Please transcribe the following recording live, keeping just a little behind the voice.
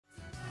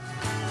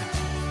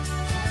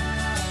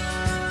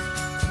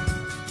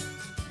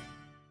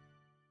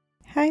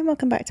Hi and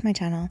welcome back to my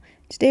channel.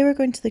 Today we're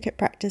going to look at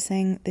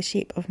practicing the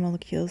shape of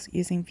molecules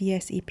using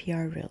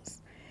VSEPR rules.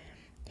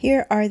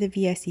 Here are the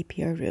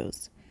VSEPR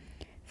rules.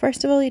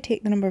 First of all, you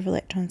take the number of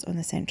electrons on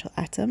the central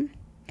atom,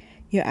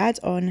 you add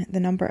on the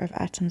number of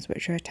atoms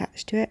which are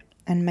attached to it,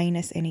 and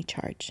minus any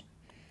charge.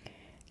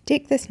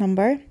 Take this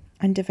number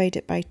and divide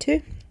it by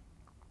 2,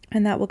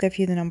 and that will give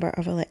you the number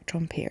of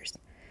electron pairs.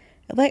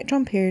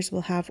 Electron pairs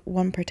will have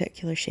one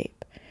particular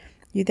shape.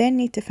 You then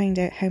need to find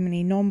out how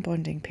many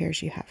non-bonding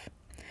pairs you have.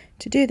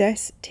 To do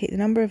this, take the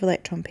number of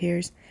electron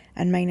pairs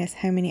and minus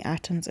how many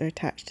atoms are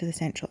attached to the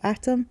central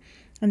atom,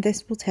 and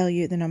this will tell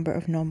you the number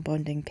of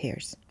non-bonding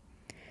pairs.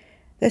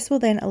 This will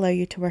then allow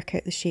you to work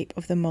out the shape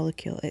of the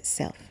molecule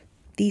itself.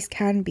 These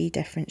can be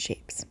different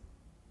shapes.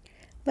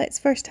 Let's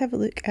first have a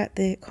look at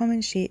the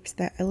common shapes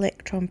that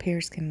electron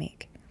pairs can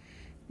make.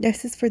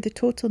 This is for the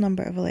total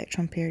number of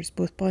electron pairs,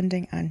 both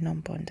bonding and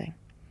non-bonding.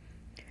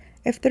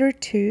 If there are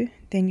 2,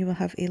 then you will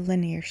have a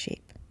linear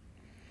shape.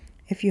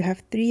 If you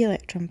have 3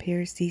 electron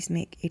pairs, these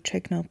make a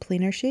trigonal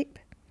planar shape.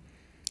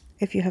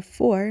 If you have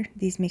 4,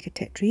 these make a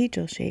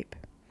tetrahedral shape.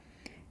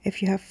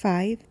 If you have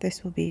 5,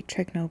 this will be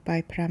trigonal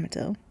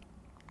bipyramidal.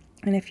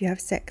 And if you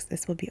have 6,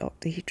 this will be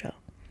octahedral.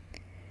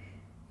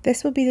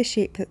 This will be the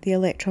shape that the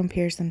electron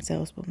pairs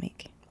themselves will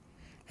make.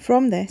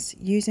 From this,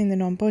 using the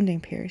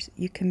non-bonding pairs,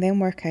 you can then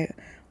work out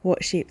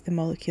what shape the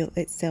molecule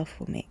itself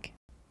will make.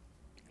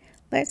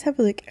 Let's have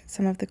a look at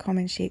some of the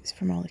common shapes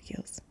for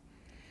molecules.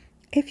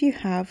 If you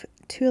have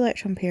 2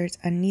 electron pairs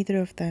and neither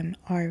of them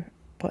are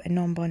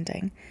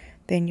non-bonding,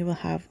 then you will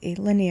have a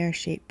linear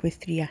shape with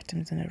 3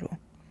 atoms in a row.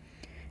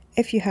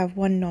 If you have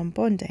 1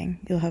 non-bonding,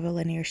 you'll have a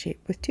linear shape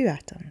with 2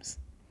 atoms.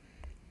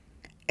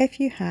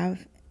 If you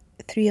have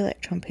 3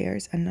 electron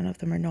pairs and none of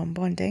them are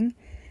non-bonding,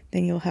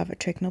 then you'll have a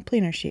trigonal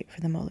planar shape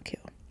for the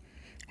molecule.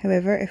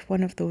 However, if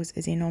one of those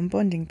is a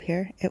non-bonding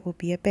pair, it will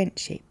be a bent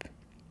shape.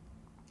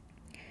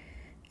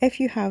 If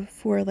you have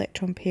 4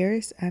 electron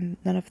pairs and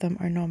none of them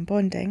are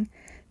non-bonding,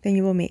 then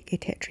you will make a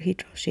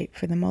tetrahedral shape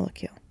for the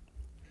molecule.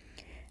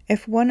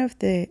 If one of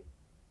the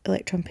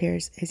electron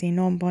pairs is a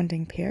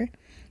non-bonding pair,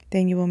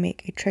 then you will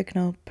make a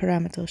trigonal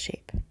pyramidal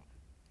shape.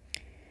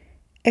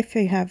 If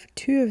you have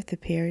 2 of the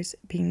pairs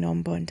being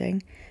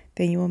non-bonding,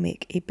 then you will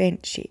make a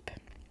bent shape.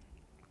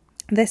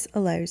 This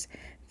allows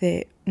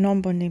the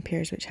non-bonding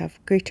pairs which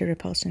have greater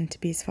repulsion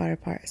to be as far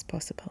apart as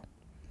possible.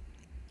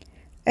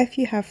 If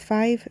you have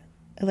 5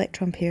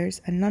 electron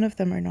pairs and none of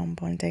them are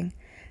non-bonding,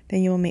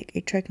 then you will make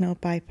a trigonal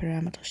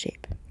bipyramidal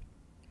shape.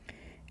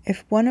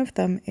 If one of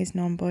them is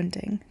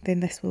non-bonding, then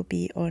this will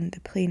be on the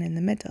plane in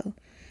the middle,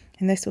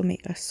 and this will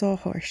make a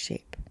sawhorse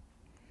shape.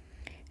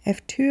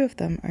 If 2 of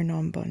them are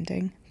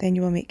non-bonding, then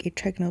you will make a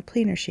trigonal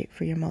planar shape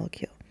for your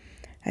molecule,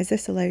 as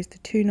this allows the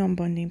 2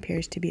 non-bonding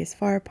pairs to be as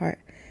far apart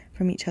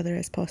from each other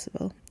as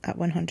possible at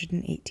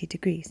 180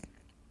 degrees.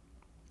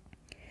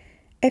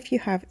 If you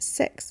have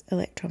 6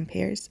 electron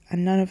pairs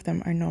and none of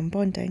them are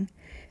non-bonding,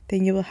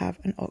 then you will have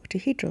an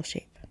octahedral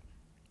shape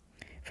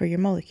for your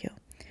molecule.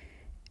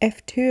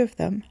 If 2 of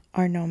them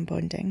are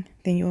non-bonding,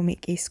 then you will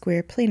make a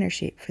square planar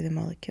shape for the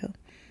molecule,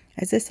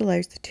 as this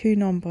allows the 2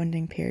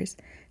 non-bonding pairs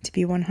to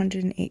be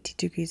 180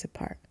 degrees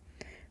apart.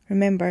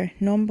 Remember,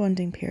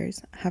 non-bonding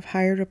pairs have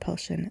higher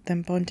repulsion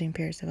than bonding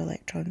pairs of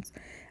electrons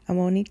and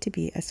will need to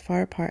be as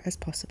far apart as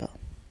possible.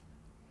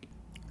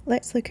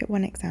 Let's look at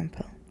one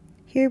example.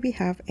 Here we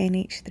have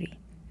NH3.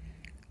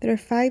 There are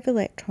 5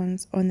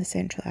 electrons on the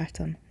central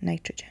atom,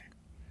 nitrogen.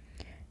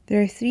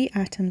 There are 3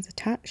 atoms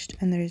attached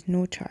and there is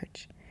no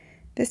charge.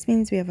 This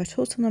means we have a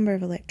total number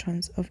of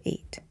electrons of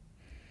 8.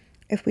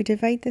 If we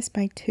divide this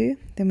by 2,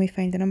 then we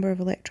find the number of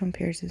electron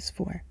pairs is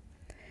 4.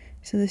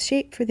 So the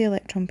shape for the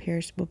electron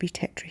pairs will be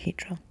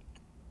tetrahedral.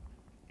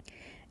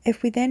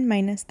 If we then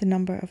minus the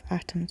number of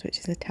atoms which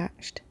is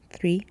attached,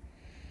 3,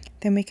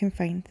 then we can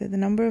find that the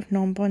number of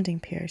non-bonding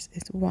pairs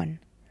is 1.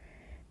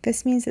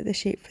 This means that the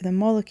shape for the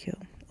molecule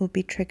will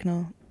be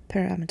trigonal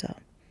pyramidal.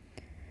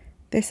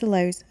 This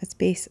allows a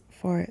space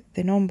for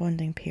the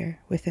non-bonding pair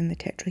within the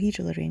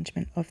tetrahedral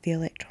arrangement of the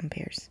electron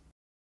pairs.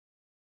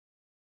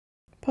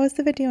 Pause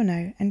the video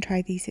now and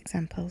try these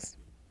examples.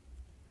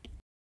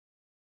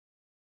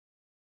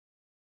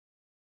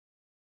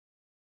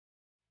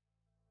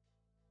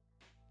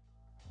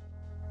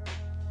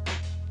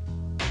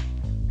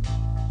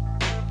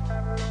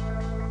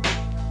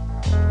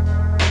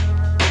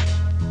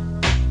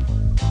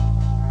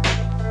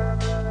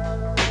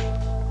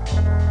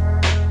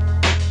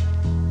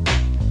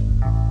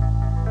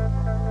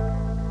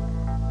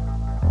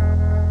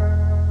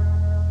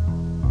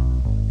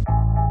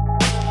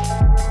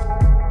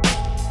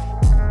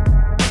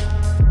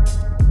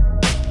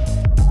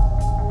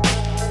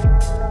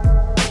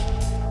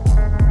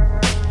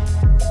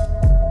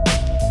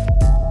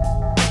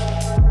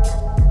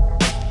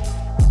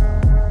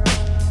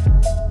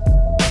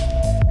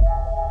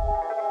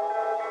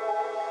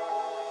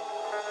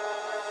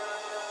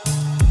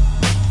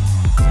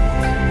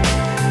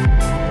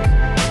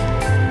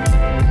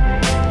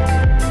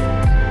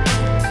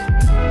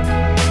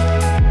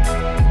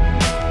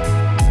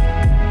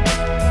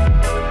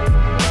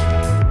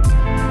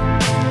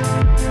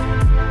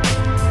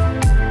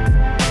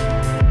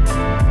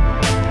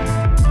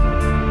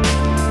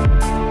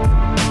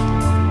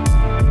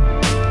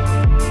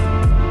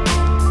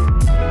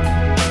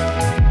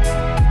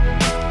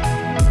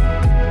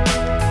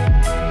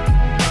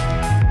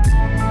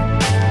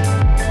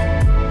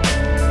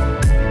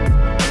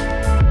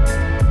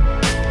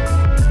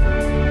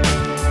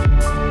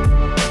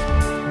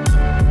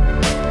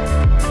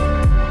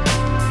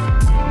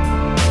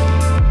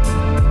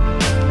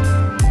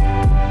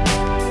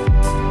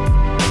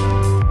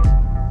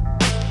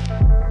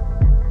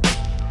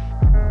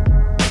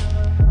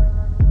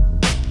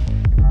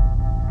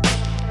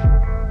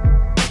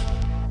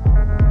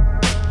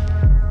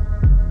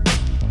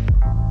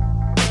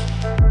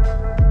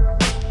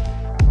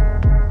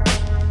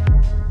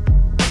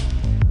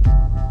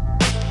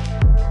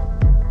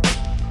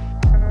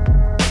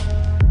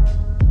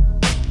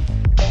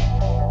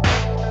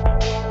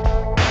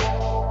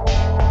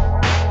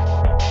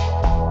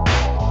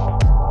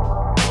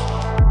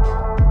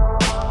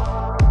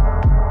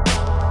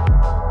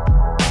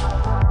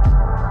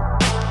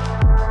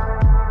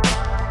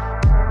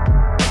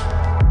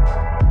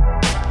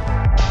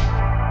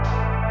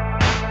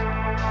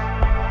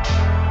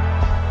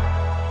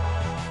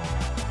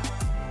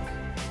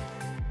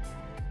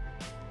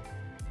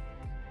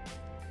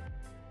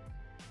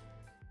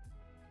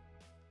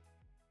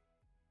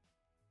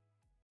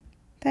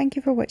 Thank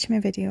you for watching my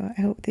video.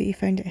 I hope that you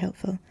found it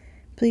helpful.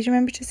 Please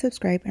remember to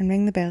subscribe and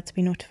ring the bell to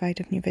be notified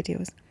of new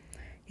videos.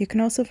 You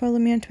can also follow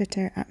me on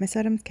Twitter at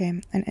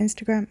MissAdamsChem and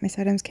Instagram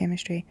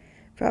MissAdamsChemistry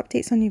for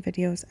updates on new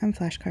videos and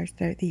flashcards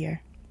throughout the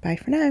year. Bye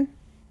for now!